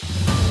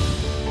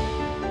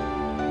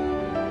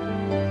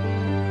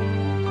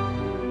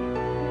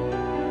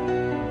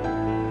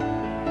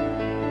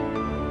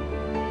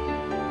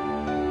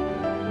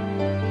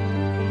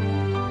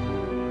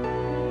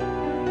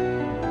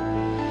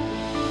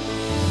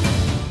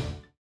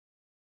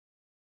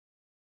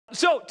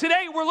So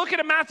today we're looking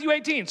at Matthew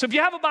 18. So if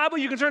you have a Bible,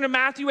 you can turn to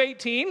Matthew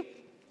 18.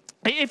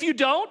 If you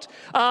don't,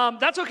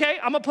 that's okay.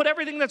 I'm going to put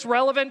everything that's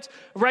relevant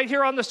right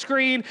here on the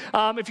screen.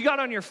 If you got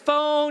it on your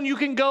phone, you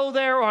can go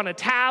there, or on a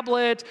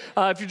tablet.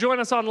 If you're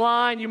joining us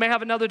online, you may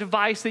have another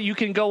device that you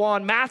can go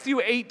on.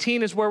 Matthew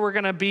 18 is where we're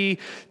going to be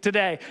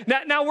today.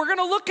 Now we're going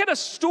to look at a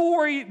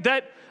story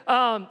that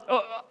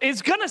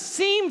is going to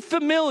seem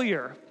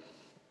familiar.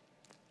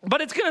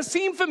 But it's going to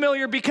seem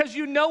familiar because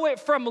you know it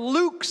from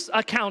Luke's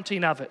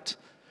accounting of it,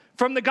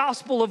 from the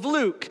Gospel of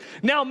Luke.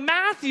 Now,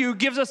 Matthew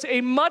gives us a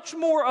much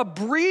more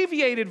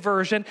abbreviated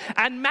version,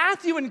 and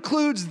Matthew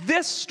includes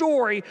this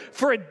story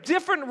for a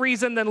different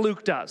reason than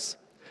Luke does.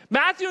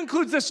 Matthew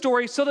includes this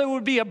story so there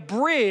would be a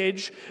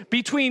bridge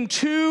between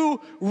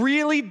two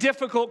really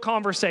difficult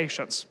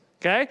conversations,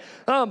 okay?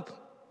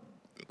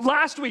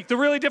 Last week, the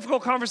really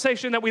difficult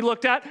conversation that we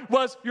looked at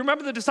was, you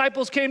remember the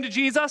disciples came to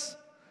Jesus?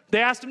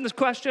 They asked him this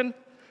question,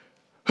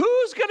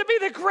 who's going to be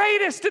the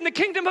greatest in the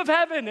kingdom of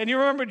heaven? And you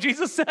remember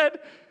Jesus said,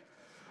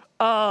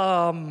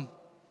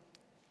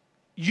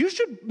 you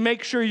should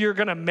make sure you're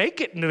going to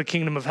make it into the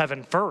kingdom of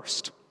heaven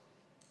first,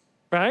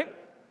 right?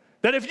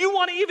 That if you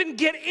want to even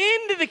get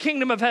into the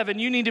kingdom of heaven,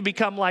 you need to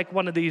become like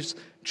one of these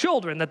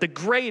children, that the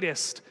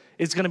greatest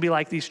is going to be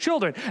like these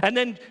children. And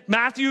then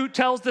Matthew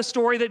tells the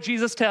story that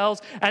Jesus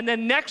tells. And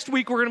then next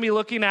week, we're going to be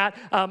looking at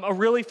a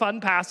really fun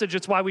passage.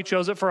 It's why we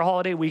chose it for a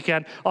holiday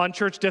weekend on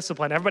church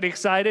discipline. Everybody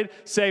excited?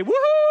 Say,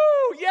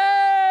 woohoo,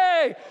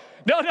 yay!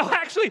 No,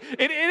 actually,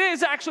 it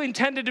is actually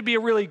intended to be a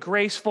really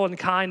graceful and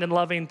kind and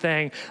loving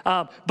thing.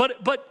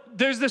 But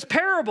there's this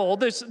parable,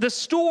 this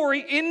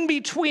story in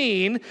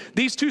between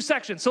these two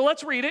sections. So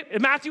let's read it.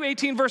 In Matthew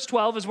 18, verse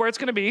 12 is where it's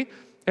going to be.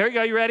 There you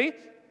go. You ready?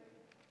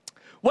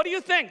 What do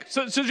you think?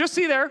 So just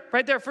see there,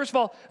 right there, first of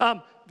all,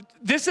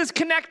 this is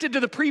connected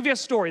to the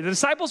previous story. The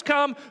disciples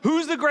come,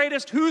 who's the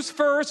greatest, who's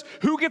first,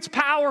 who gets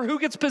power, who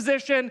gets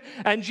position,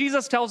 and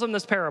Jesus tells them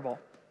this parable.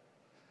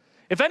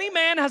 If any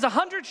man has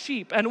 100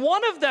 sheep and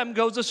one of them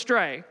goes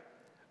astray,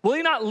 will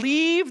he not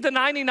leave the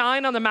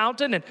 99 on the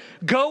mountain and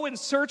go and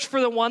search for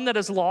the one that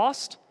is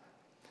lost?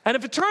 And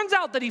if it turns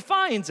out that he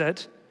finds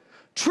it,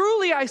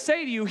 truly I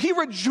say to you, he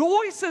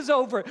rejoices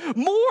over it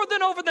more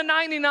than over the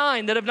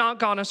 99 that have not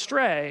gone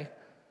astray.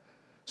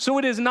 So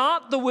it is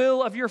not the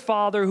will of your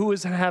Father who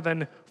is in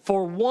heaven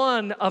for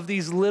one of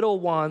these little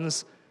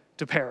ones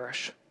to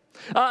perish.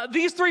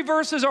 These three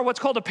verses are what's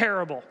called a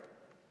parable.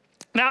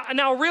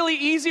 Now, a really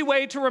easy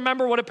way to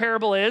remember what a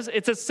parable is,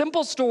 it's a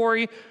simple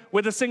story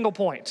with a single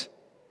point.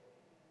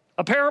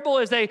 A parable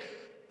is a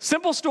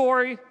simple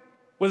story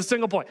with a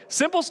single point.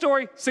 Simple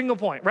story, single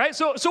point, right?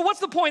 So what's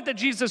the point that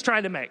Jesus is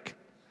trying to make?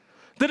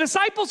 The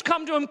disciples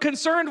come to him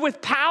concerned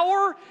with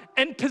power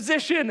and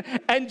position,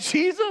 and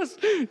Jesus,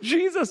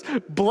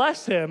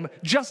 bless him,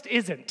 just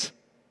isn't.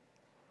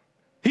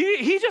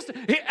 We're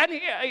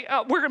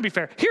going to be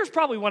fair. Here's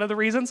probably one of the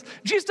reasons.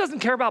 Jesus doesn't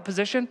care about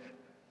position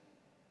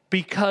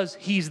because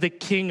he's the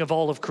king of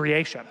all of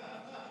creation,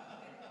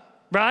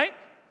 right?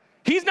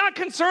 He's not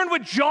concerned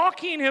with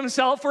jockeying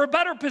himself for a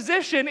better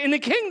position in the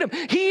kingdom.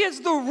 He is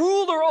the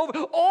ruler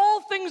over.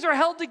 All things are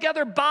held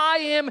together by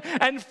him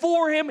and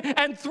for him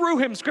and through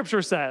him,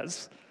 Scripture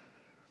says.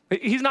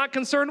 He's not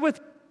concerned with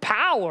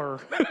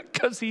power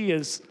because he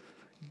is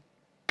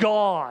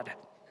God,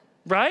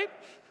 right?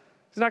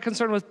 He's not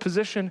concerned with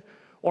position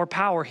or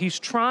power. He's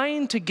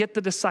trying to get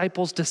the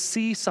disciples to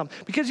see something.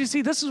 Because you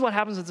see, this is what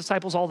happens with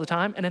disciples all the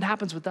time, and it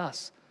happens with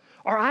us.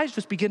 Our eyes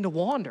just begin to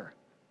wander.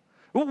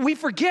 We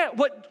forget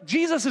what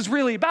Jesus is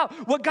really about,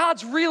 what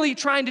God's really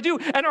trying to do,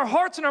 and our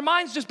hearts and our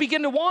minds just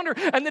begin to wander,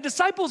 and the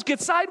disciples get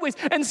sideways,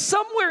 and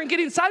somewhere in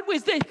getting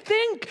sideways, they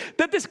think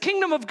that this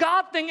kingdom of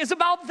God thing is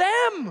about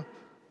them.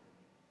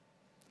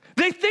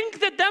 They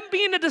think that them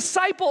being a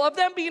disciple, of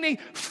them being a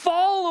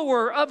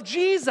follower of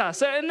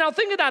Jesus. And now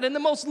think of that in the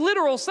most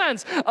literal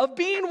sense of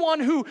being one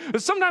who,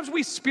 sometimes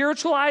we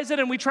spiritualize it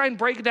and we try and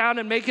break it down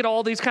and make it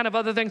all these kind of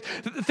other things.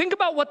 Think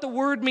about what the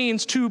word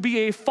means to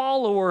be a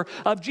follower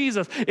of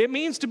Jesus. It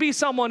means to be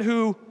someone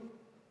who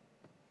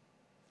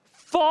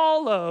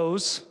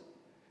follows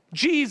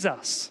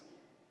Jesus.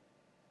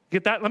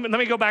 Get that? Let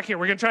me go back here.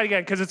 We're going to try it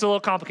again because it's a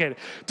little complicated.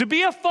 To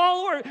be a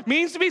follower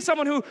means to be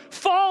someone who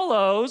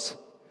follows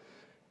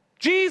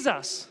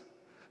Jesus.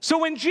 So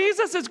when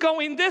Jesus is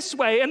going this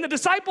way and the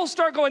disciples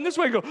start going this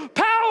way, go,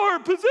 power,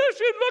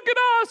 position, look at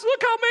us,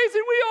 look how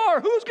amazing we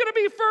are. Who's going to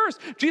be first?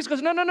 Jesus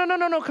goes, no,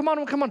 come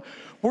on.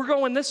 We're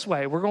going this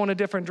way. We're going a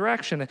different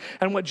direction.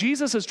 And what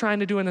Jesus is trying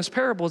to do in this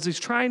parable is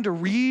he's trying to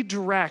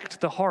redirect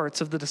the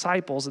hearts of the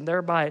disciples and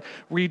thereby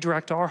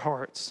redirect our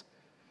hearts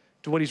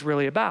to what he's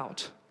really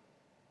about.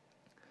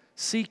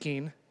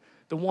 Seeking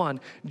the one.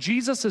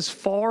 Jesus is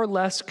far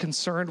less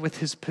concerned with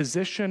his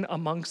position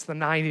amongst the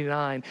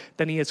 99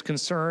 than he is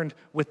concerned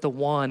with the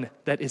one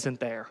that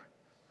isn't there.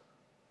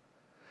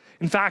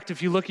 In fact,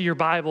 if you look at your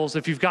Bibles,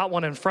 if you've got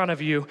one in front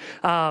of you,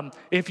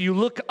 if you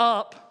look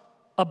up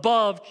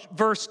above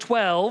verse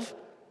 12,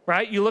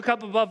 right? You look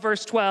up above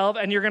verse 12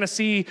 and you're going to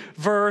see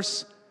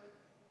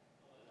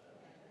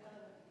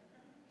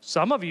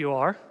some of you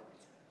are.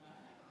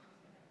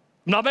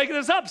 I'm not making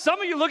this up. Some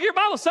of you, look at your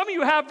Bible, some of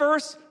you have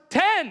verse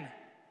 10.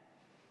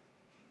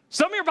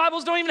 Some of your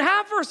Bibles don't even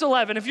have verse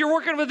 11. If you're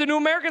working with the New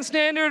American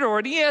Standard or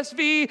an ESV,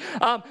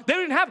 they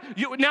don't even have.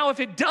 Now, if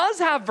it does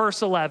have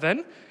verse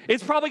 11,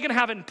 it's probably going to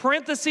have it in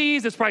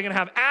parentheses. It's probably going to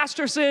have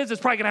asterisks.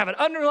 It's probably going to have it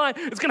underlined.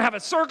 It's going to have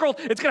it circled.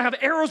 It's going to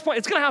have arrows point.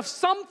 It's going to have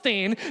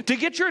something to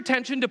get your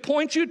attention, to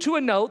point you to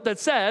a note that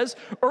says,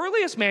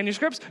 earliest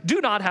manuscripts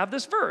do not have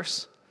this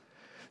verse.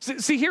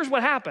 See, here's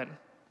what happened.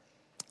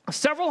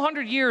 Several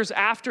hundred years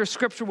after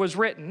Scripture was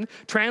written,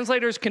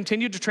 translators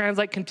continued to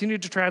translate,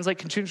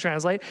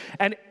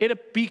 and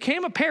it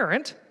became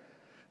apparent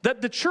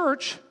that the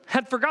church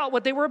had forgot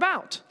what they were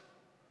about.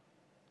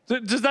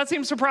 Does that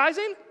seem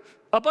surprising?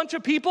 A bunch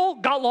of people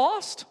got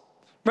lost,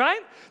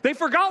 right? They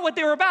forgot what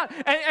they were about.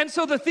 And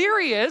so the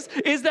theory is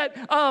that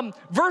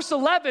verse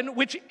 11,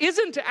 which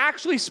isn't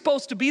actually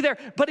supposed to be there,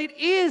 but it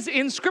is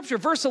in Scripture.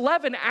 Verse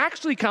 11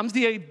 actually comes,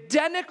 the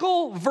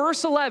identical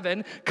verse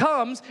 11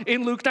 comes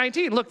in Luke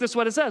 19. Look, this is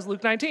what it says,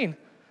 Luke 19.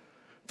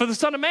 For the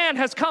Son of Man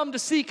has come to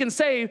seek and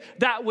save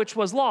that which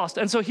was lost.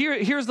 And so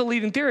here's the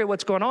leading theory of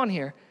what's going on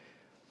here,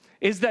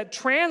 is that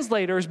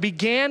translators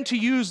began to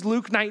use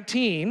Luke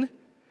 19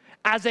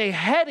 as a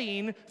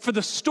heading for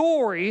the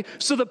story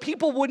so that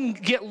people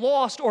wouldn't get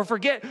lost or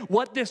forget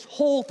what this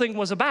whole thing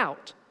was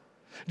about.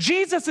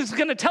 Jesus is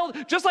going to tell,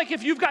 just like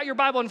if you've got your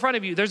Bible in front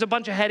of you, there's a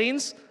bunch of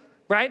headings,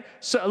 right?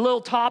 So little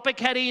topic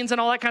headings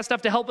and all that kind of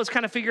stuff to help us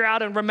kind of figure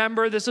out and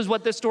remember this is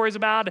what this story's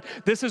about.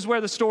 This is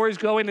where the story's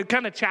going, and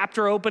kind of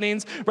chapter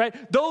openings,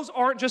 right? Those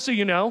aren't, just so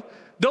you know,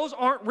 those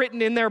aren't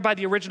written in there by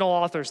the original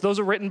authors. Those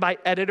are written by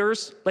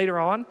editors later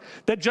on.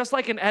 That just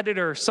like an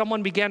editor,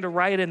 someone began to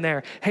write in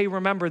there, hey,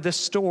 remember this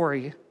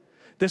story's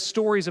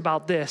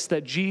about this,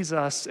 that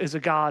Jesus is a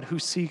God who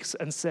seeks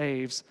and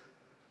saves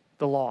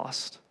the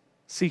lost.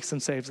 Seeks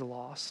and saves the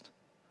lost.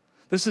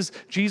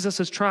 Jesus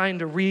is trying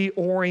to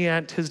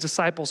reorient his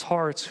disciples'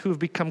 hearts who have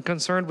become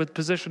concerned with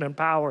position and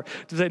power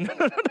to say,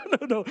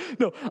 no.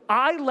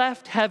 I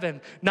left heaven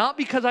not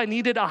because I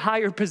needed a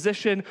higher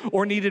position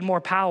or needed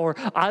more power.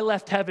 I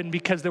left heaven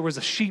because there was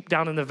a sheep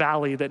down in the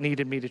valley that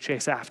needed me to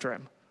chase after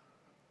him.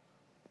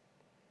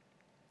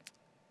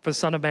 For the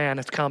Son of Man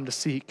has come to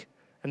seek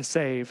and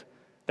save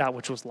that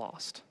which was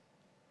lost.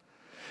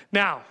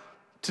 Now,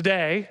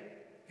 today,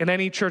 in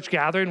any church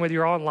gathering, whether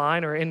you're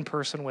online or in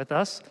person with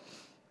us,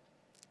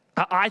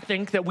 I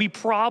think that we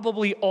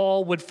probably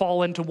all would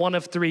fall into one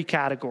of three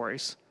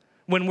categories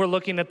when we're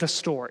looking at the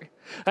story.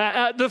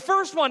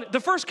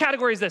 The first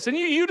category is this, and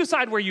you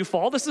decide where you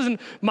fall. This isn't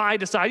my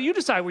decide. You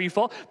decide where you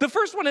fall. The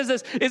first one is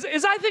this,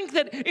 is I think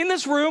that in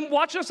this room,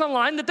 watching us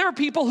online, that there are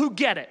people who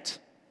get it,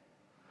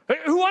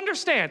 who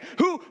understand,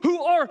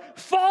 who are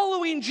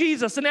following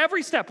Jesus in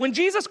every step. When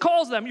Jesus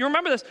calls them, you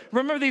remember this,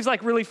 remember these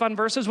like really fun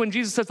verses when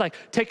Jesus says like,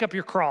 take up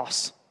your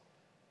cross.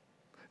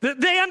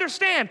 They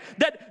understand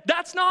that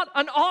that's not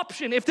an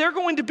option. If they're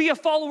going to be a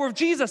follower of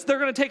Jesus, they're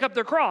going to take up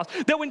their cross.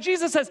 That when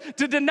Jesus says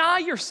to deny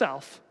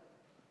yourself,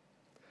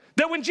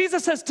 that when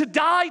Jesus says to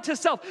die to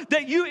self,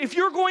 that if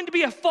you're going to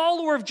be a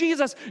follower of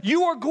Jesus,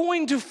 you are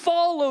going to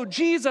follow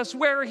Jesus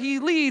where he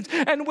leads.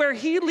 And where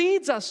he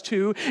leads us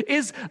to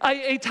is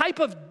a type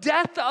of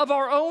death of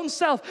our own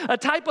self, a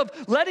type of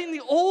letting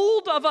the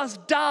old of us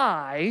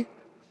die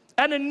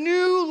and a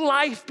new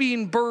life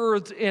being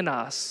birthed in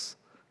us.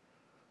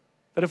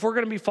 That if we're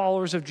going to be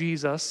followers of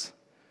Jesus,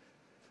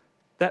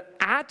 that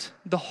at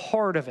the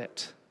heart of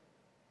it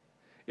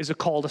is a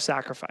call to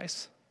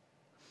sacrifice.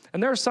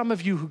 And there are some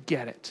of you who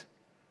get it,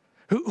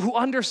 who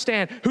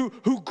understand,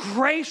 who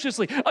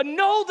graciously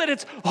know that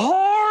it's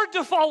hard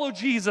to follow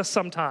Jesus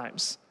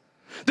sometimes.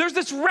 There's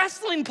this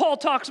wrestling Paul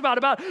talks about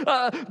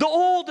the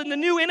old and the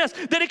new in us,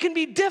 that it can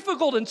be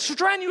difficult and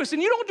strenuous,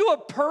 and you don't do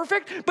it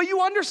perfect, but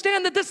you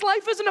understand that this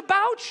life isn't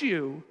about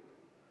you.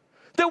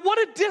 That what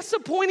a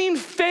disappointing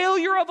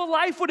failure of a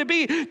life would it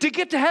be to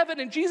get to heaven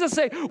and Jesus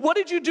say, what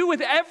did you do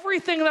with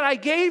everything that I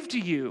gave to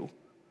you?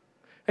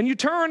 And you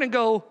turn and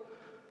go,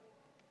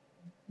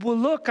 well,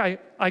 look, I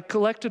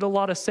collected a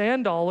lot of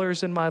sand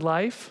dollars in my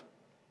life.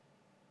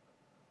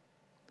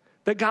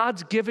 That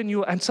God's given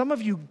you, and some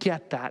of you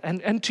get that.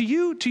 And to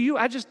you,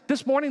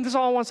 this morning, this is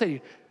all I want to say to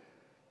you.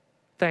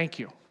 Thank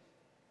you.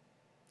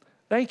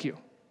 Thank you.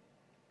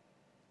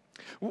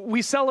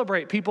 We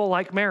celebrate people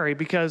like Mary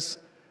because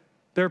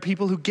there are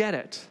people who get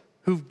it,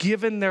 who've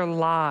given their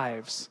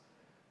lives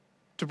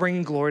to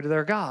bringing glory to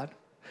their God.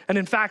 And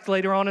in fact,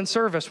 later on in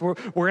service, we're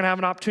going to have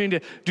an opportunity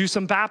to do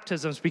some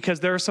baptisms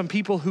because there are some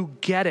people who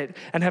get it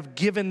and have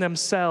given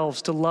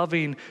themselves to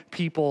loving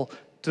people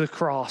to the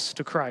cross,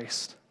 to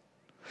Christ.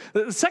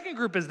 The second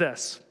group is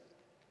this.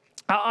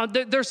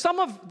 There's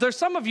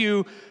some of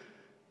you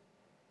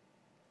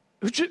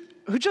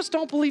who just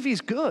don't believe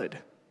he's good.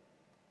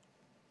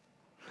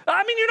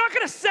 I mean, you're not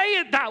going to say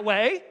it that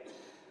way.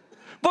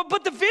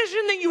 But the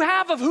vision that you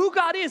have of who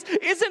God is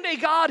isn't a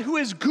God who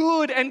is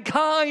good and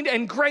kind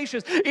and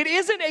gracious. It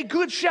isn't a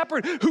good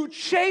shepherd who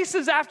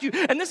chases after you.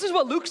 And this is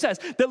what Luke says.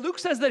 That Luke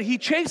says that he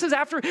chases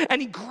after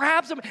and he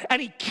grabs them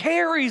and he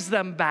carries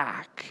them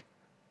back.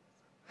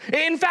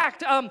 In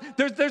fact,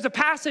 there's a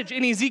passage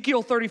in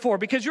Ezekiel 34,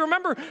 because you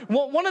remember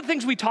one of the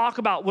things we talk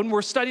about when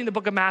we're studying the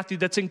book of Matthew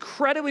that's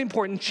incredibly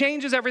important,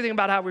 changes everything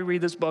about how we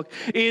read this book,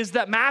 is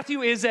that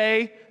Matthew is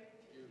a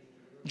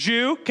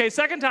Jew. Okay,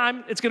 second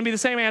time, it's going to be the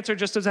same answer,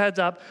 just as a heads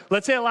up.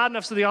 Let's say it loud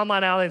enough so the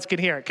online audience can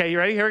hear it. Okay, you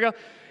ready? Here we go.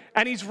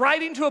 And he's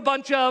writing to a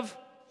bunch of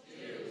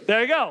Jews.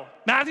 There you go.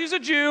 Matthew's a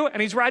Jew,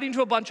 and he's writing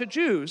to a bunch of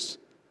Jews.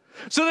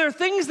 So there are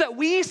things that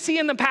we see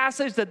in the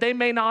passage that they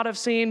may not have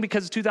seen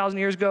because 2,000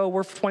 years ago,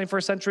 we're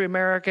 21st century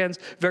Americans,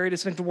 very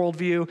distinct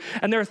worldview.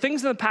 And there are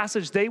things in the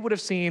passage they would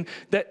have seen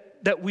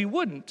that we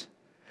wouldn't.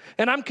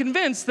 And I'm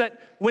convinced that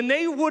when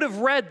they would have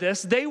read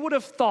this, they would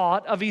have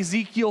thought of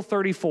Ezekiel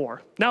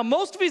 34. Now,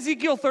 most of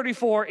Ezekiel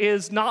 34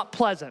 is not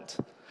pleasant,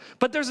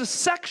 but there's a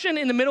section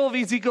in the middle of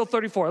Ezekiel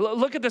 34.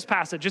 Look at this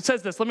passage. It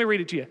says this. Let me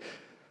read it to you.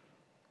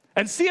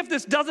 And see if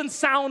this doesn't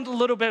sound a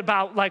little bit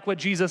about like what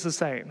Jesus is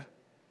saying.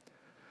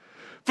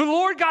 For the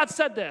Lord God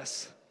said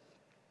this,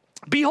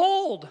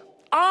 behold,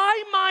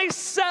 I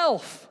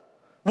myself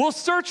will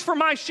search for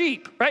my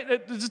sheep,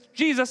 right? This is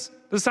Jesus.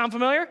 Does it sound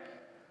familiar?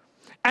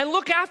 And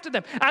look after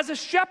them as a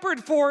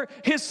shepherd for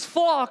his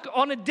flock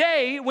on a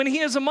day when he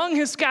is among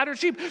his scattered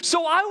sheep.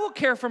 So I will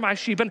care for my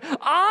sheep and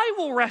I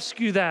will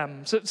rescue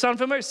them. So, sound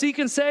familiar? Seek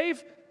and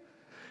save.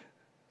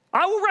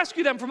 I will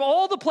rescue them from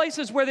all the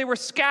places where they were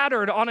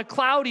scattered on a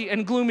cloudy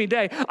and gloomy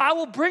day. I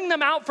will bring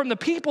them out from the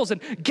peoples and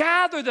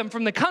gather them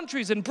from the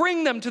countries and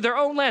bring them to their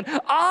own land.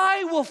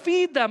 I will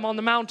feed them on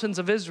the mountains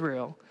of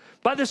Israel,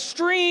 by the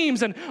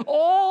streams and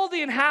all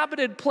the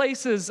inhabited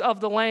places of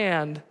the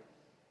land.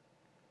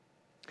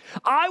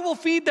 I will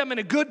feed them in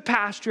a good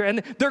pasture, and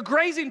their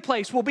grazing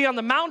place will be on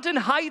the mountain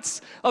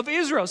heights of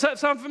Israel. So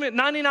sound familiar?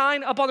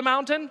 99 up on the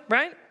mountain,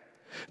 right?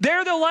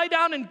 There they'll lie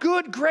down in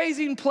good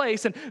grazing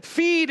place and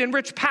feed in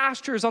rich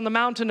pastures on the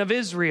mountain of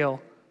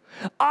Israel.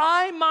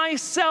 I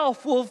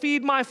myself will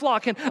feed my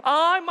flock, and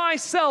I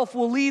myself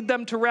will lead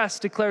them to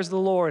rest, declares the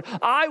Lord.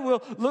 I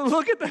will,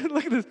 look at this,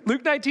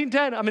 Luke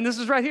 19:10. I mean, this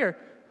is right here.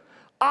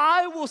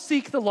 I will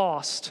seek the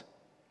lost,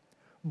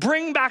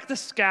 bring back the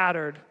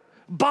scattered,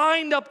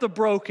 bind up the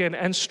broken,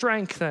 and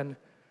strengthen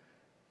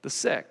the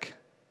sick.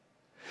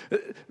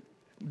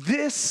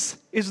 This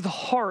is the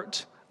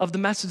heart of the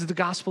message of the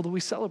gospel that we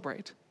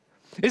celebrate,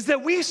 is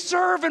that we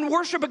serve and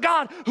worship a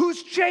God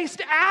who's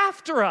chased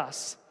after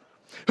us,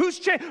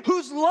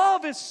 whose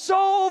love is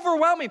so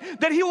overwhelming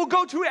that he will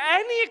go to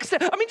any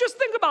extent. I mean, just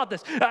think about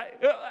this.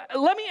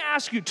 Let me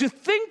ask you to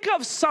think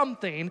of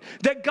something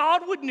that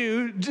God would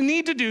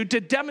need to do to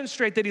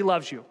demonstrate that he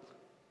loves you.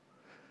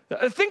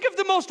 Think of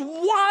the most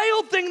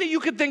wild thing that you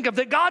could think of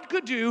that God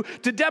could do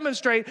to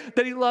demonstrate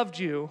that he loved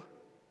you.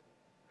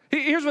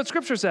 Here's what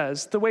Scripture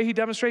says. The way he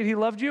demonstrated he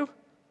loved you,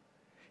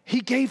 he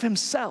gave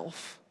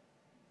himself.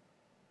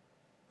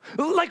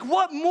 Like,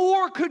 what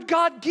more could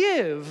God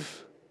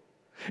give?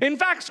 In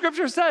fact,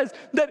 Scripture says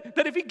that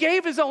if he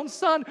gave his own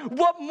son,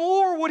 what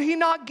more would he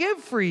not give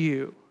for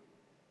you?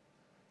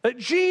 That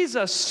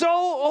Jesus,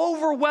 so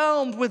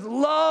overwhelmed with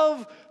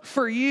love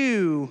for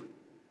you,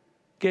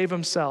 gave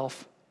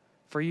himself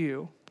for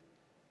you.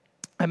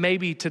 And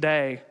maybe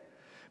today,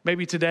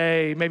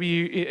 maybe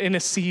you, in a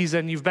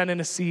season, you've been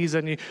in a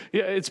season,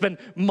 it's been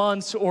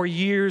months or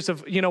years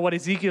of, what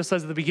Ezekiel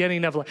says at the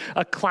beginning of, like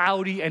a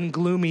cloudy and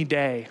gloomy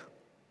day.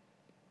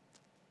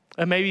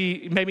 And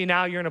maybe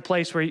now you're in a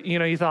place where,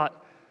 you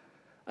thought,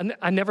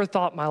 I never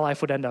thought my life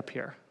would end up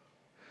here.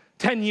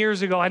 10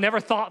 years ago, I never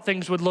thought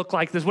things would look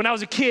like this. When I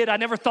was a kid, I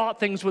never thought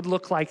things would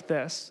look like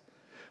this.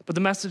 But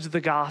the message of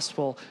the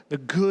gospel, the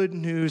good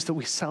news that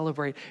we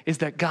celebrate, is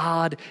that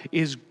God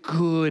is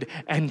good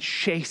and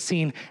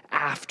chasing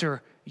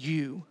after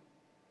you.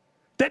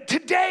 That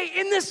today,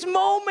 in this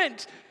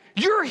moment,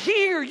 you're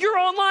here, you're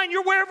online,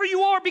 you're wherever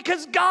you are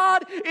because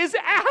God is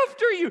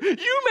after you.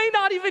 You may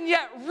not even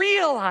yet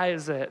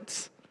realize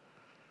it,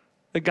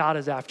 that God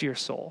is after your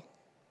soul.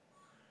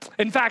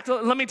 In fact,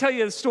 let me tell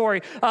you the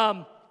story.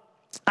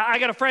 I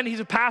got a friend, he's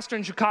a pastor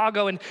in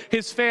Chicago, and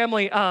his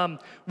family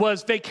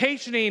was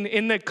vacationing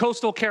in the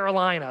coastal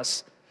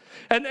Carolinas.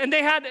 And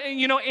they had,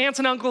 aunts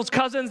and uncles,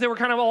 cousins. They were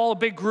kind of all a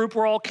big group.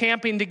 We're all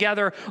camping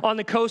together on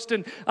the coast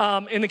in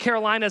the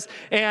Carolinas.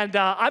 And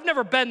I've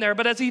never been there,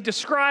 but as he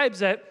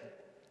describes it,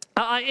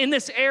 in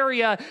this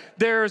area,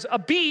 there's a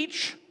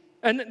beach.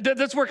 And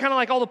that's where kind of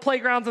like all the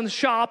playgrounds and the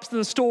shops and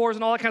the stores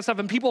and all that kind of stuff.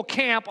 And people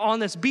camp on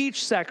this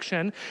beach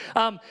section.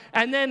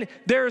 And then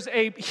there's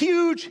a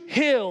huge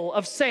hill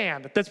of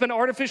sand that's been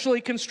artificially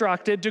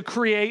constructed to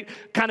create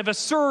kind of a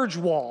surge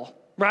wall,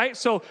 right?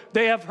 So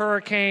they have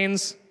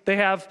hurricanes, they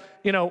have,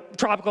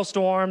 tropical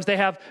storms, they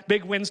have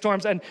big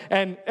windstorms, and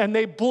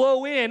they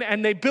blow in,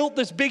 and they built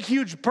this big,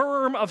 huge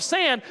berm of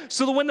sand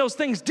so that when those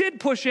things did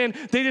push in,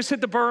 they just hit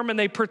the berm and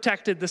they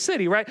protected the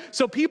city, right?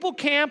 So people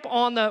camp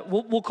on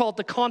we'll call it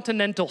the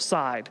continental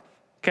side,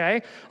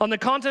 okay? On the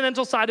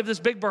continental side of this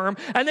big berm,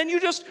 and then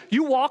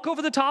you walk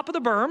over the top of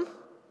the berm,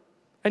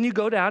 and you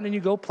go down and you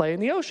go play in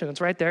the ocean. It's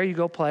right there. You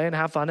go play and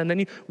have fun. And then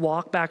you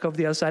walk back over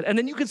the other side. And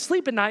then you can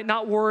sleep at night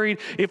not worried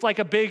if like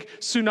a big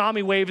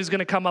tsunami wave is going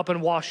to come up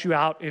and wash you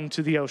out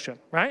into the ocean,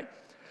 right?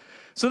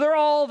 So they're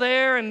all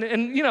there, and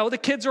the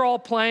kids are all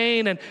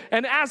playing, and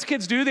as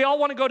kids do, they all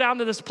want to go down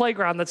to this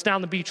playground that's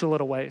down the beach a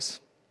little ways.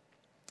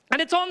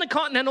 And it's on the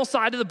continental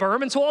side of the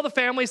berm, and so all the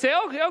families say,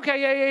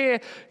 okay, yeah,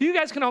 you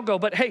guys can all go,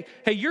 but hey,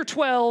 you're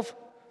 12,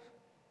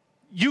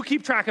 you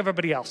keep track of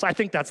everybody else. I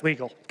think that's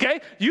legal,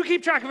 okay? You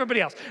keep track of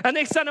everybody else. And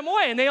they send them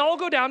away, and they all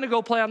go down to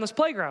go play on this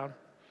playground.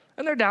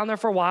 And they're down there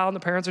for a while, and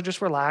the parents are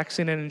just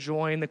relaxing and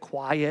enjoying the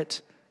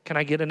quiet. Can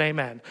I get an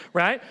amen,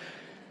 right?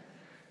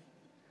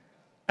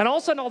 And all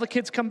of a sudden, all the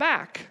kids come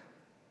back,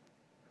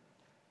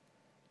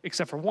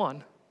 except for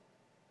one.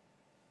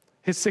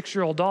 His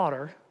 6-year-old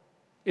daughter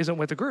isn't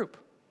with the group.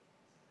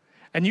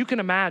 And you can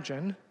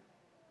imagine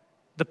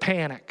the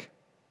panic.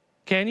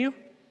 Can you?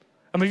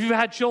 I mean, if you've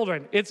had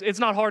children, it's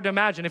not hard to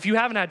imagine. If you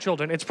haven't had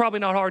children, it's probably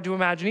not hard to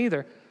imagine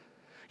either.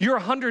 You're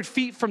 100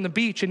 feet from the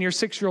beach, and your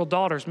 6-year-old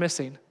daughter's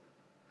missing.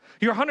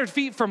 You're 100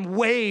 feet from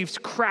waves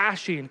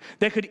crashing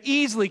that could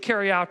easily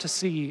carry out to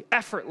sea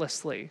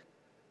effortlessly,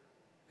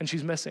 and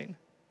she's missing.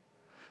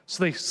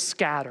 So they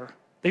scatter.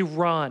 They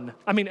run.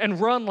 And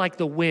run like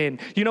the wind.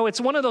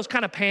 It's one of those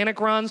kind of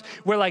panic runs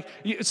where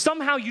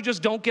somehow you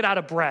just don't get out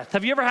of breath.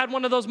 Have you ever had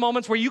one of those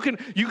moments where you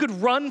could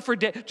run for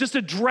just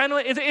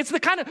adrenaline? It's the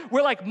kind of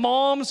where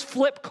moms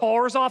flip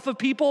cars off of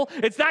people.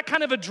 It's that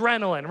kind of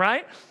adrenaline,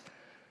 right?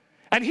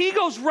 And he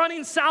goes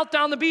running south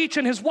down the beach,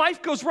 and his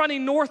wife goes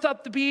running north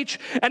up the beach,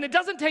 and it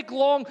doesn't take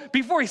long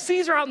before he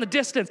sees her out in the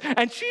distance,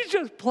 and she's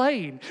just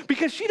playing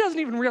because she doesn't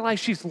even realize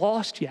she's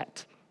lost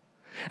yet.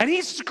 And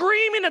he's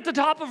screaming at the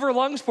top of her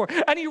lungs for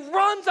her. And he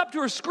runs up to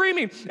her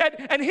screaming.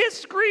 And his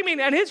screaming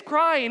and his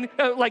crying,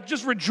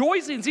 just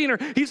rejoicing, seeing her,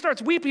 he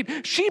starts weeping.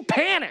 She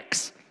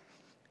panics.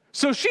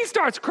 So she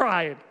starts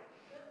crying.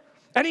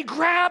 And he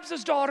grabs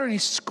his daughter and he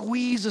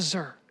squeezes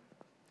her.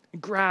 He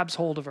grabs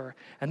hold of her.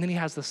 And then he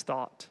has this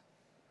thought.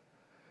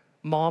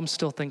 Mom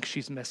still thinks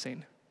she's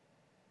missing.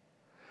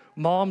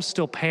 Mom's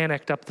still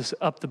panicked up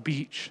the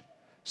beach,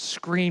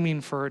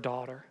 screaming for her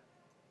daughter.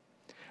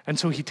 And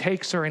so he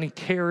takes her and he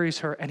carries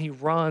her and he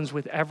runs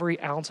with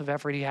every ounce of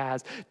effort he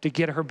has to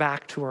get her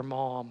back to her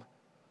mom.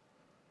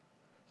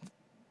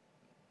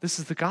 This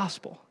is the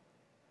gospel.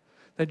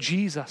 That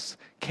Jesus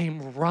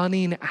came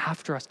running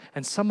after us.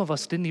 And some of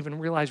us didn't even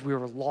realize we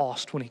were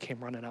lost when he came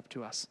running up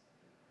to us.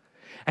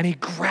 And he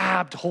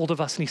grabbed hold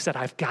of us and he said,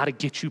 I've got to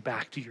get you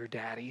back to your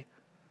daddy.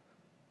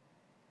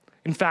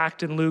 In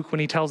fact, in Luke, when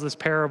he tells this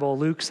parable,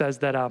 Luke says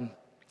that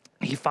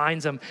he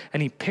finds him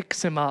and he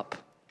picks him up.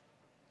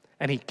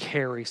 And he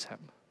carries him.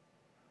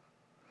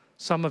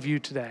 Some of you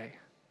today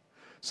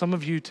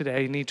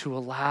need to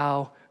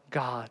allow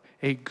God,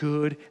 a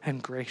good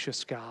and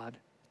gracious God,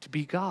 to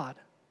be God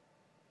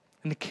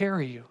and to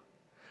carry you.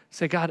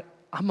 Say, God,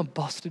 I'm a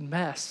busted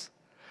mess.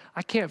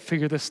 I can't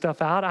figure this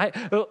stuff out.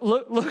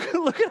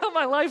 Look at how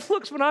my life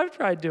looks when I've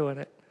tried doing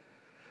it.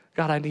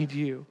 God, I need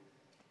you.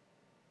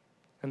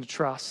 And to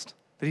trust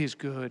that he is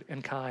good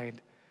and kind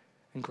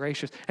and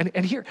gracious.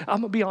 And here,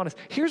 I'm going to be honest,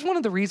 here's one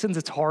of the reasons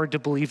it's hard to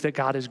believe that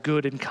God is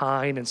good and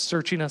kind and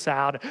searching us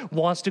out, and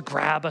wants to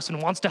grab us and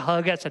wants to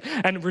hug us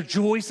and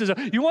rejoices.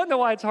 You want to know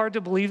why it's hard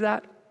to believe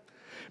that?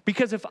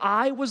 Because if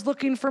I was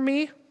looking for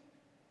me, are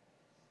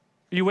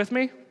you with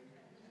me?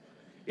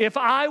 If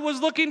I was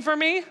looking for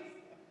me,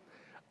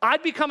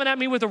 I'd be coming at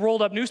me with a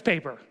rolled up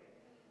newspaper.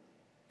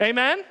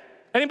 Amen?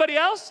 Anybody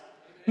else?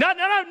 No.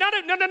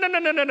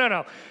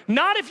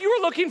 Not if you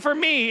were looking for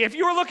me, if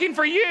you were looking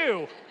for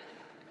you.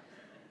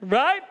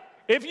 Right?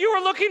 If you were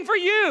looking for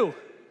you,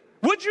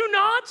 would you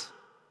not?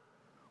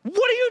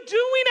 What are you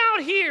doing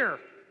out here?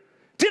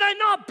 Did I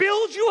not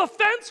build you a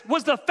fence?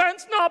 Was the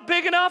fence not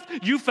big enough?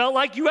 You felt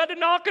like you had to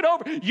knock it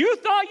over. You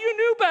thought you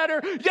knew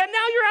better. Yet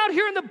now you're out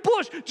here in the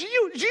bush. Do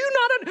you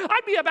not?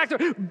 I'd be back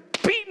there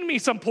beating me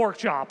some pork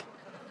chop.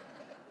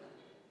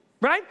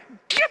 Right?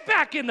 Get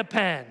back in the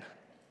pen.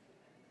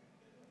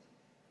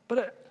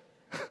 But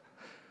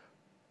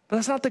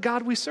that's not the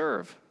God we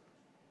serve.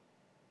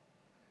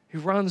 He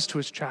runs to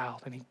his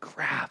child and he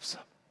grabs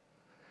him.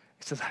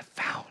 He says, I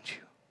found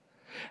you.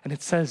 And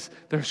it says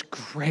there's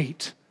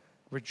great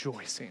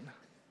rejoicing.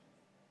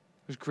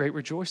 There's great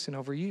rejoicing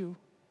over you.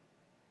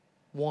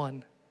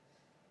 One.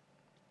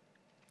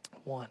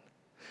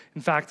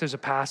 In fact, there's a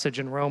passage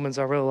in Romans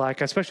I really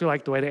like. I especially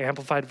like the way the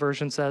Amplified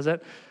Version says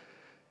it.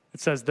 It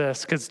says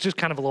this, because it's just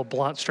kind of a little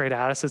blunt straight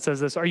at us. It says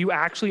this, are you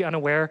actually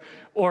unaware?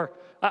 Or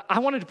I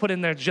wanted to put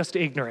in there just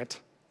ignorant,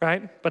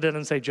 right? But it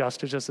doesn't say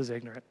just, it just says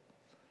ignorant.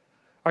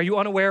 Are you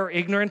unaware or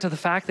ignorant of the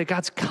fact that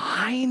God's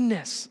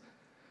kindness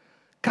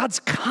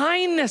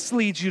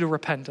leads you to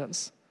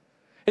repentance?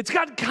 It's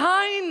God's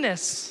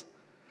kindness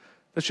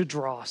that should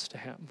draw us to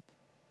him.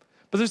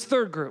 But there's a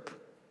third group.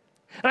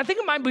 And I think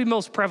it might be the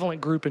most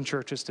prevalent group in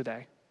churches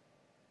today.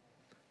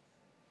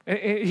 And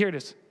here it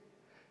is.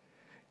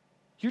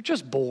 You're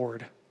just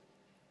bored.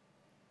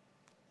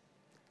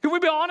 Can we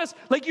be honest?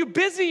 You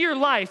busy your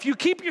life. You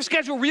keep your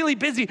schedule really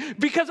busy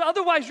because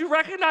otherwise you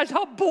recognize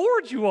how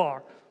bored you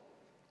are.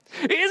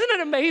 Isn't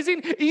it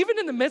amazing, even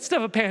in the midst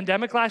of a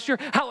pandemic last year,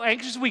 how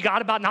anxious we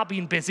got about not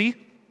being busy?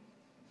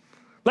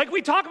 Like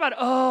we talk about,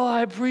 oh,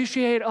 I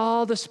appreciate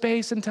all the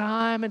space and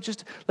time and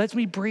just lets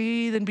me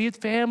breathe and be with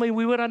family.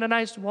 We went on a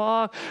nice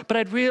walk, but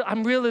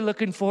I'm really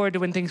looking forward to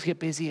when things get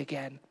busy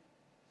again.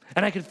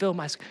 And I can feel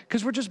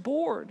because we're just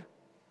bored.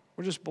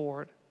 We're just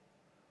bored.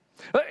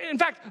 In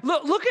fact,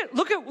 look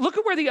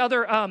at where the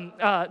other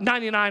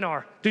 99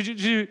 are. Did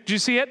you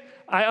see it?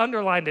 I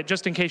underlined it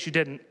just in case you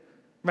didn't,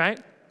 right?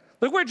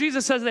 Look where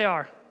Jesus says they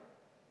are.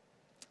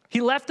 He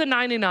left the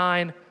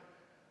 99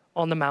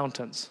 on the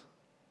mountains.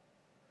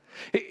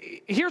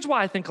 Here's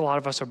why I think a lot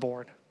of us are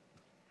bored.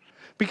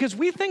 Because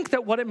we think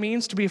that what it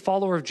means to be a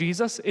follower of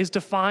Jesus is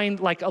to find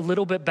like a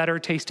little bit better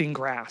tasting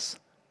grass.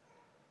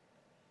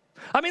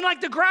 I mean, like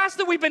the grass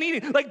that we've been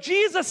eating. Like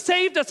Jesus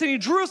saved us and he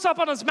drew us up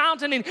on this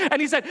mountain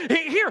and he said,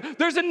 hey, here,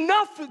 there's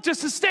enough to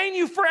sustain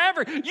you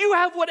forever. You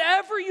have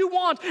whatever you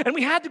want. And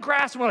we had the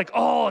grass and we're like,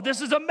 oh,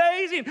 this is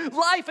amazing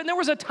life. And there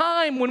was a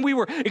time when we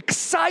were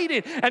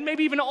excited and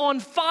maybe even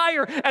on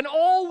fire. And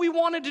all we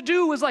wanted to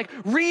do was like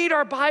read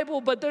our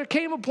Bible. But there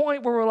came a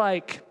point where we're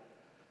like,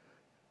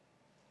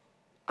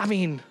 I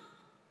mean,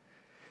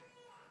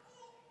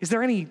 is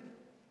there any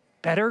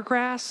better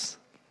grass?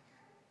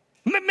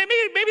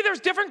 Maybe there's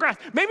different grass.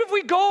 Maybe if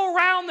we go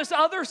around this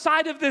other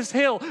side of this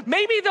hill,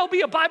 maybe there'll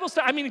be a Bible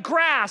study,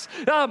 grass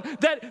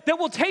that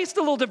will taste a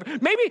little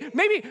different.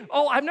 Maybe,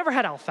 I've never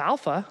had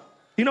alfalfa.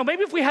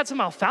 Maybe if we had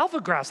some alfalfa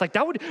grass, like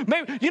that would,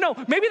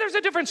 maybe there's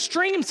a different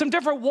stream, some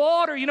different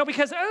water,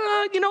 because,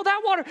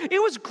 that water,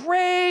 it was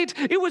great,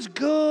 it was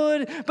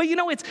good, but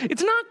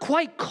it's not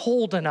quite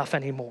cold enough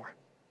anymore.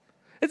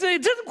 It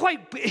doesn't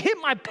quite hit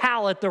my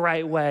palate the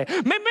right way.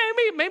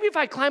 Maybe if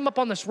I climb up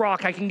on this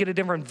rock, I can get a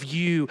different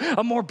view,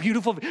 a more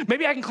beautiful view.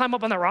 Maybe I can climb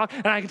up on that rock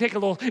and I can take a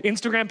little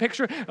Instagram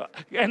picture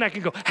and I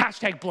can go,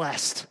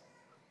 #blessed,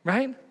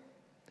 right?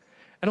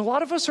 And a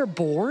lot of us are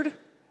bored.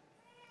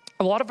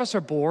 A lot of us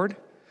are bored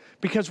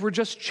because we're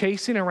just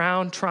chasing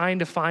around trying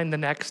to find the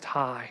next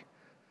high.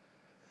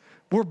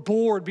 We're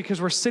bored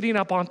because we're sitting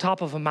up on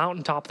top of a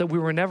mountaintop that we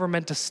were never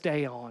meant to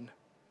stay on,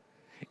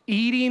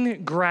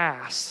 eating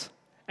grass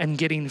and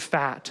getting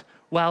fat.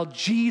 While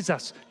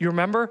Jesus, you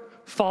remember,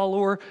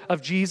 follower of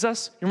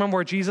Jesus, you remember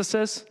where Jesus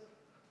is?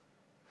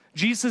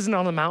 Jesus isn't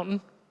on the mountain.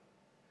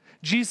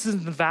 Jesus is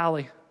in the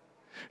valley.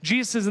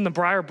 Jesus is in the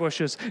briar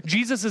bushes.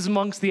 Jesus is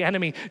amongst the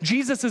enemy.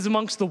 Jesus is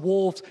amongst the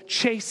wolves,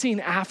 chasing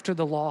after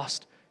the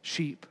lost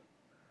sheep.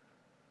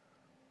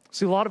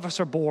 See, a lot of us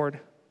are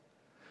bored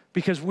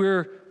because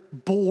we're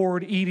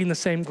bored eating the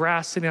same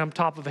grass sitting on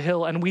top of a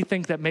hill, and we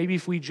think that maybe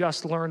if we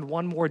just learned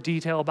one more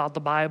detail about the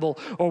Bible,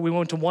 or we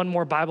went to one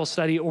more Bible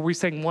study, or we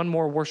sang one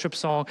more worship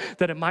song,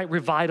 that it might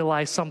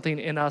revitalize something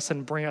in us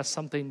and bring us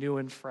something new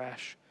and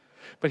fresh.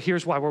 But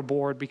here's why we're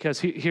bored, because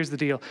here's the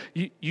deal.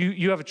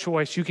 You have a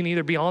choice. You can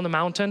either be on the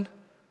mountain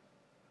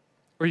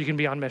or you can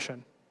be on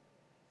mission.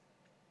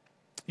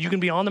 You can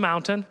be on the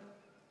mountain,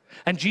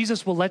 and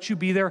Jesus will let you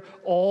be there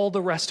all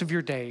the rest of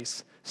your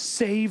days,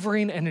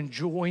 savoring and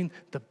enjoying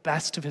the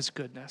best of his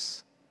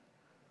goodness.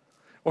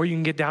 Or you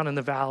can get down in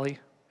the valley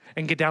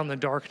and get down in the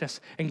darkness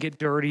and get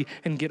dirty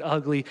and get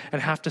ugly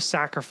and have to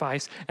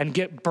sacrifice and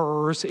get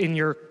burrs in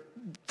your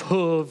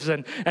hooves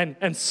and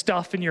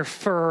stuff in your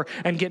fur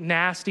and get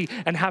nasty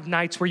and have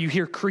nights where you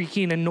hear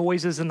creaking and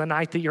noises in the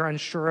night that you're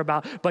unsure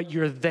about, but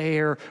you're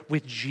there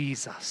with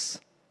Jesus.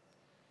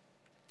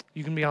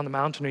 You can be on the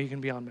mountain or you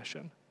can be on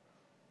mission.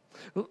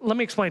 Let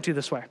me explain it to you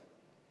this way.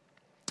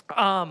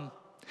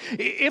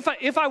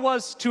 If I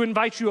was to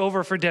invite you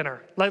over for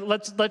dinner,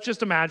 let's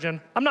just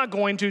imagine. I'm not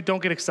going to,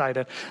 don't get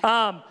excited.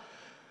 But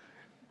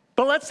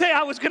let's say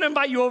I was going to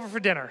invite you over for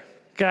dinner,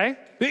 okay?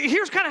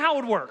 Here's kind of how it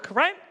would work,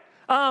 right?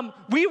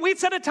 We'd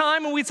set a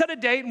time and we'd set a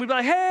date and we'd be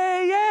like,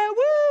 hey, yeah, woo,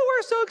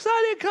 we're so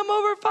excited, come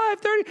over at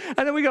 5:30.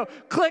 And then we go,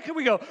 click, and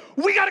we go,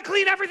 we got to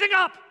clean everything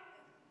up.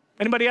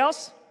 Anybody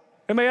else?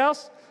 Anybody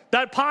else?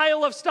 That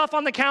pile of stuff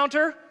on the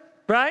counter,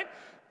 right?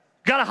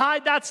 Got to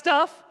hide that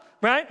stuff.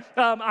 Right?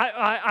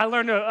 I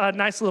learned a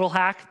nice little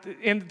hack.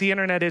 The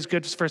internet is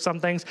good for some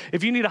things.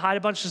 If you need to hide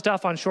a bunch of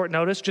stuff on short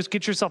notice, just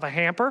get yourself a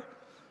hamper,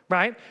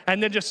 right?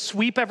 And then just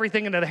sweep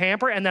everything into the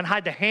hamper and then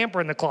hide the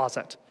hamper in the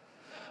closet.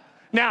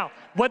 Now,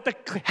 what the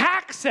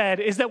hack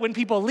said is that when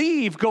people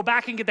leave, go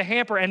back and get the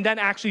hamper and then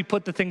actually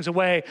put the things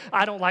away.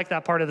 I don't like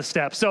that part of the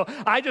step. So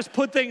I just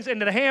put things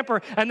into the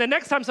hamper, and the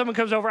next time someone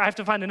comes over, I have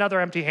to find another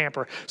empty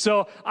hamper.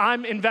 So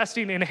I'm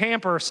investing in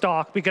hamper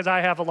stock because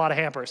I have a lot of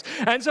hampers.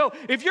 And so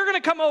if you're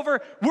going to come over,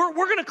 we're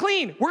going to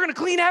clean. We're going to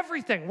clean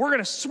everything. We're going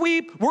to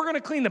sweep. We're going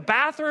to clean the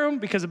bathroom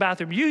because the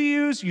bathroom you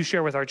use, you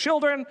share with our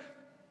children.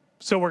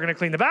 So we're going to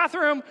clean the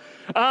bathroom.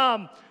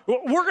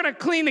 We're going to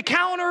clean the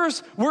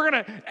counters.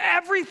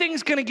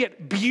 Everything's going to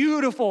get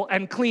beautiful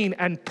and clean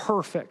and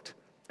perfect.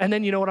 And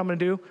then you know what I'm going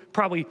to do?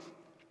 Probably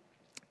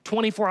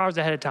 24 hours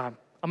ahead of time,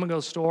 I'm going to go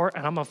to the store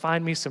and I'm going to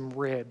find me some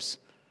ribs.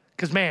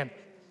 Because man,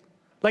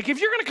 like if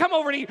you're going to come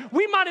over and eat,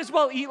 we might as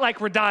well eat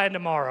like we're dying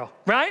tomorrow,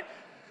 right?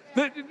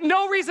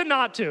 No reason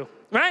not to.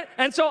 right?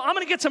 And so I'm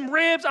gonna get some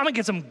ribs. I'm gonna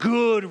get some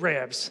good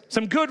ribs,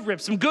 some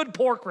good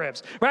pork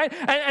ribs, right?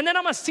 And then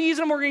I'm gonna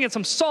season them. We're gonna get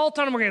some salt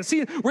on them. We're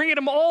gonna get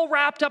them all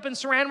wrapped up in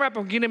saran wrap,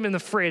 and we're gonna get them in the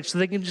fridge so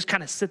they can just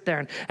kind of sit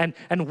there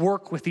and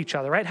work with each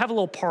other, right? Have a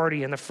little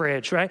party in the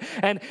fridge, right?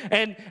 And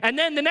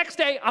then the next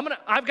day,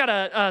 I've got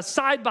a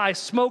side-by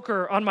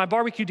smoker on my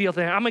barbecue deal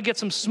thing. I'm gonna get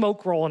some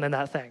smoke rolling in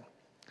that thing.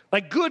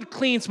 Like good,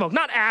 clean smoke,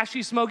 not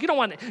ashy smoke. You don't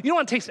want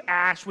to taste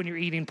ash when you're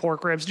eating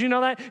pork ribs. Do you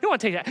know that? You don't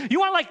want to taste that. You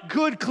want like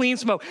good, clean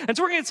smoke. And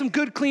so we're going to get some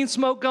good, clean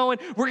smoke going.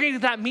 We're going to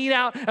get that meat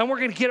out, and we're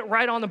going to get it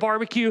right on the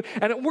barbecue.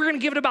 And we're going to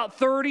give it about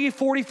 30,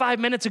 45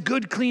 minutes of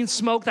good, clean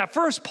smoke. That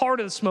first part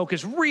of the smoke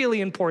is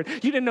really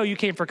important. You didn't know you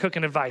came for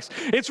cooking advice.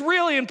 It's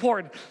really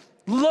important.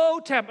 Low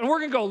temp, and we're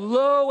going to go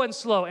low and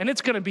slow, and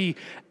it's going to be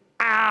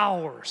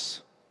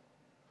hours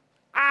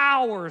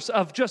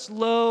of just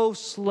low,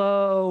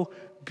 slow,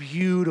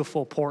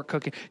 beautiful pork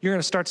cooking. You're going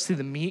to start to see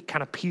the meat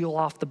kind of peel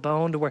off the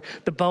bone to where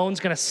the bone's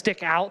going to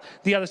stick out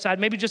the other side,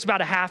 maybe just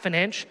about a half an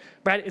inch,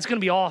 right? It's going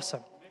to be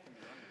awesome.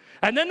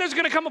 And then there's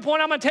going to come a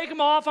point, I'm going to take them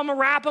off, I'm going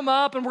to wrap them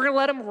up, and we're going to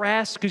let them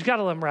rest, because you got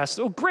to let them rest.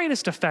 The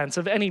greatest offense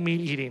of any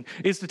meat eating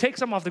is to take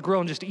something off the grill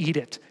and just eat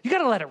it. You got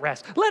to let it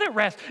rest. Let it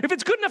rest. If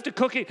it's good enough to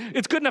cook it,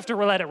 it's good enough to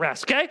let it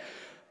rest, okay?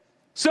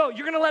 So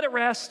you're going to let it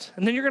rest,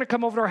 and then you're going to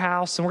come over to our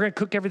house, and we're going to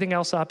cook everything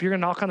else up. You're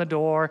going to knock on the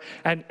door,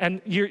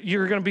 and you're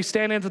going to be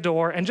standing at the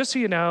door. And just so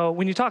you know,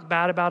 when you talk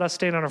bad about us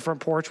standing on our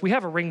front porch, we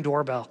have a Ring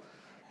doorbell.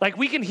 Like,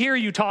 we can hear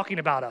you talking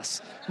about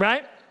us,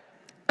 right?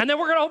 And then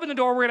we're going to open the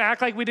door. We're going to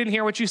act like we didn't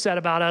hear what you said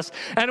about us.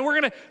 And we're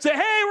going to say,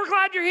 hey, we're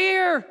glad you're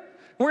here.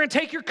 We're going to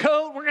take your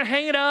coat. We're going to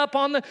hang it up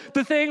on the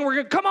thing. We're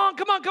going to, come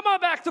on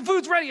back. The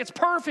food's ready. It's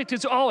perfect.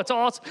 It's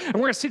awesome. And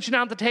we're going to sit you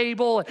down at the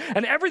table,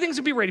 and everything's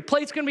going to be ready.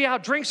 Plates going to be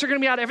out. Drinks are going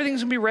to be out.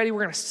 Everything's going to be ready.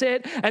 We're going to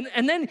sit.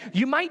 And then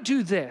you might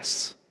do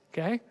this,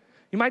 okay?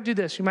 You might do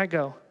this. You might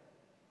go,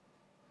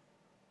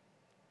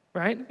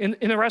 right? In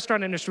the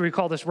restaurant industry, we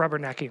call this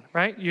rubbernecking,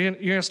 right? You're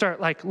going to start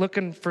like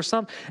looking for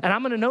something, and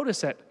I'm going to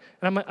notice it.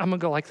 And I'm going to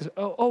go like this.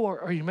 Oh,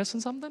 are you missing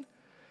something?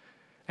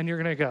 And you're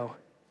going to go,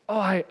 oh,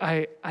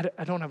 I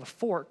don't have a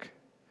fork.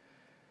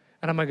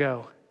 And I'm going to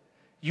go,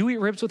 you eat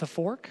ribs with a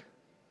fork?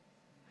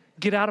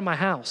 Get out of my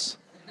house.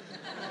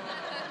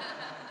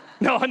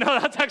 No,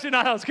 that's actually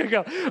not how it's going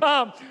to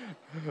go.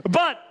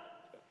 But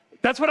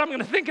that's what I'm going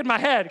to think in my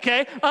head,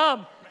 okay?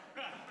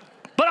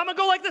 But I'm going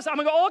to go like this. I'm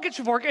going to go, oh, I'll get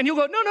you a fork. And you'll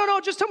go,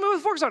 no, just tell me where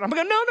the fork's on. I'm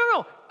going to go,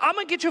 no. I'm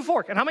going to get you a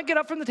fork. And I'm going to get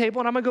up from the table,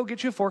 and I'm going to go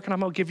get you a fork, and I'm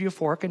going to give you a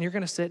fork, and you're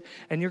going to sit,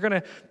 and you're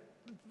going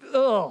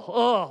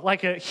to,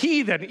 like a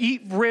heathen,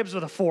 eat ribs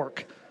with a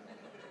fork.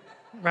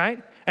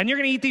 Right? And you're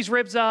going to eat these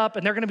ribs up,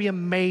 and they're going to be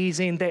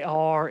amazing. They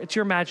are. It's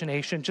your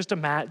imagination.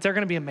 They're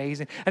going to be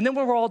amazing. And then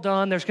when we're all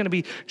done, there's going to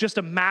be just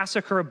a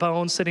massacre of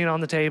bones sitting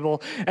on the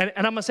table. And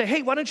I'm going to say,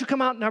 hey, why don't you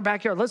come out in our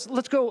backyard?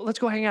 Let's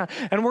go hang out.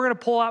 And we're going to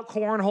pull out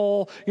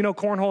cornhole. You know,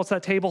 cornhole, it's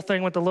that table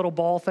thing with the little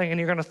ball thing, and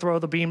you're going to throw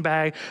the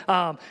beanbag.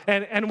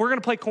 And we're going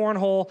to play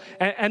cornhole.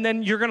 And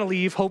then you're going to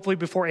leave, hopefully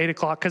before 8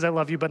 o'clock, because I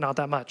love you, but not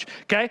that much.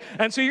 Okay?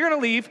 And so you're going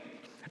to leave.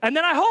 And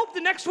then I hope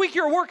the next week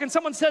you're at work and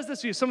someone says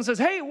this to you. Someone says,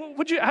 hey,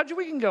 how'd your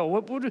weekend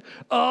go?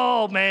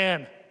 Oh,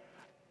 man,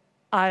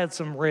 I had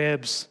some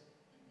ribs.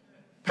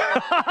 Woo!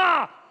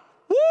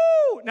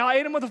 Now, I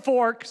ate them with a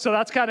fork, so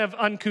that's kind of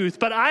uncouth,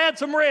 but I had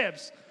some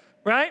ribs,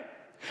 right?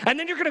 And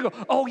then you're going to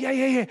go, oh,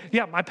 yeah.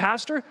 Yeah, my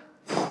pastor,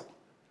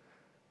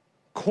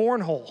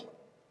 cornhole,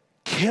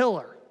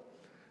 killer.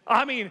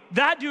 I mean,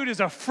 that dude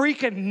is a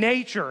freak of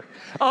nature.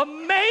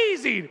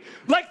 Amazing.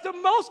 Like the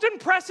most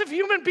impressive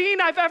human being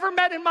I've ever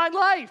met in my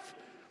life.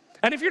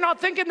 And if you're not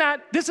thinking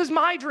that, this is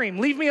my dream.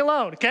 Leave me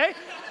alone, okay?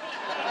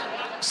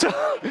 So,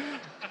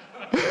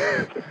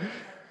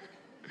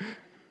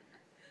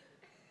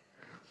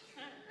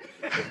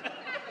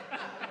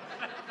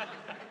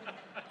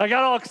 I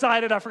got all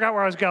excited. I forgot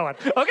where I was going.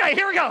 Okay,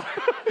 here we go.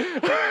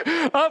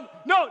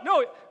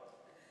 No.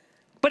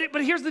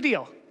 But here's the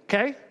deal,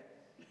 okay?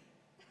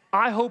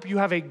 I hope you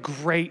have a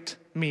great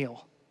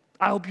meal.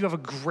 I hope you have a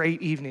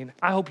great evening.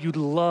 I hope you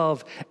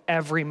love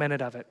every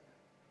minute of it.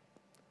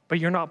 But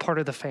you're not part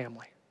of the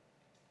family.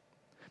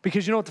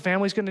 Because you know what the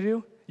family's going to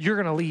do? You're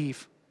going to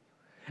leave.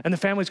 And the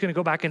family's going to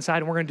go back inside,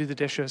 and we're going to do the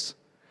dishes.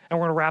 And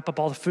we're going to wrap up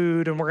all the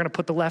food, and we're going to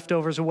put the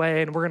leftovers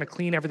away, and we're going to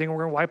clean everything. We're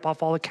going to wipe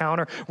off all the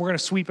counter. We're going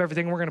to sweep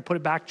everything. And we're going to put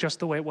it back just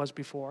the way it was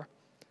before.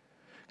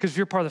 Because if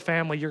you're part of the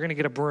family, you're going to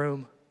get a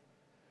broom.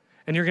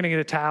 And you're going to get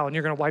a towel, and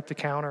you're going to wipe the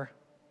counter.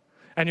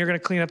 And you're going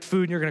to clean up the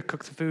food, and you're going to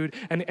cook the food.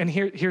 And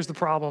here's the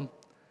problem,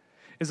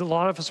 is a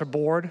lot of us are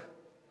bored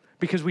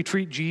because we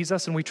treat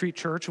Jesus and we treat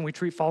church and we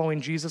treat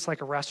following Jesus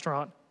like a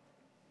restaurant.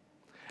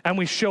 And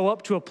we show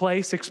up to a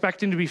place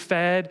expecting to be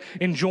fed,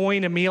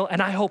 enjoying a meal.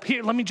 And I hope,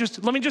 here, let me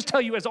just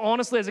tell you as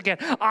honestly as I can,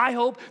 I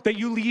hope that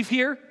you leave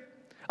here.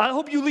 I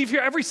hope you leave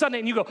here every Sunday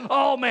and you go,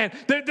 oh man,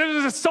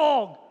 there's a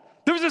song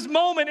There was this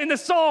moment in the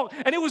song,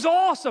 and it was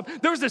awesome.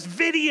 There was this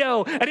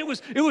video, and it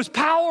was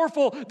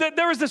powerful.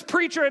 There was this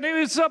preacher, and it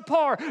was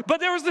subpar.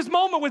 But there was this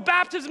moment with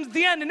baptisms at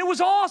the end, and it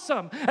was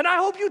awesome. And I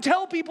hope you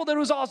tell people that it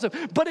was awesome.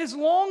 But as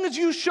long as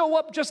you show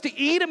up just to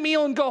eat a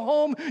meal and go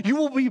home, you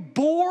will be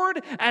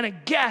bored and a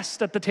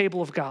guest at the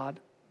table of God.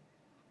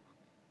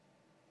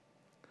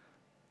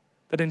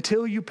 That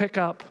until you pick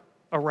up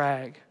a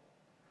rag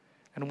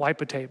and wipe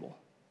a table,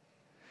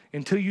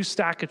 until you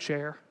stack a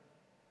chair,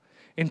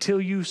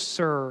 until you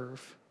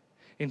serve,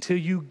 until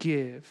you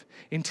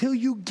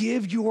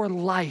give your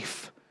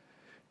life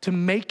to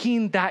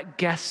making that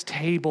guest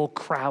table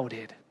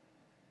crowded,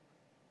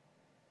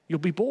 you'll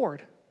be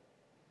bored.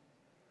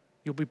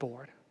 You'll be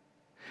bored.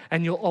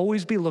 And you'll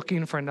always be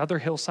looking for another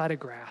hillside of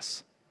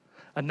grass,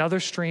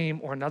 another stream,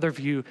 or another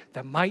view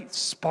that might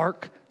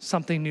spark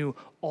something new.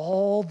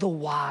 All the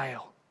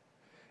while,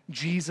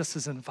 Jesus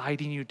is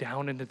inviting you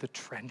down into the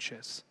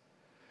trenches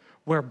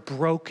where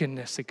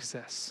brokenness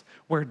exists,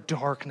 where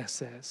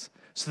darkness is,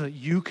 so that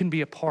you can be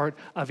a part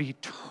of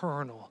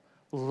eternal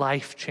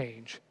life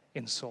change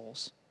in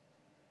souls.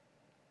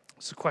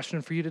 So the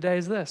question for you today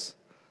is this.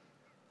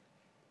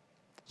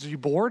 Are you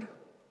bored?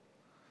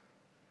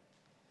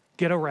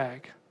 Get a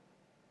rag,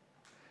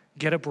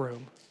 get a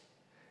broom,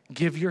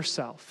 give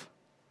yourself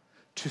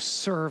to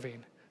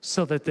serving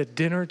so that the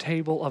dinner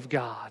table of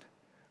God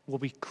will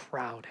be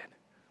crowded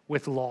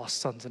with lost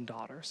sons and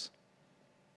daughters.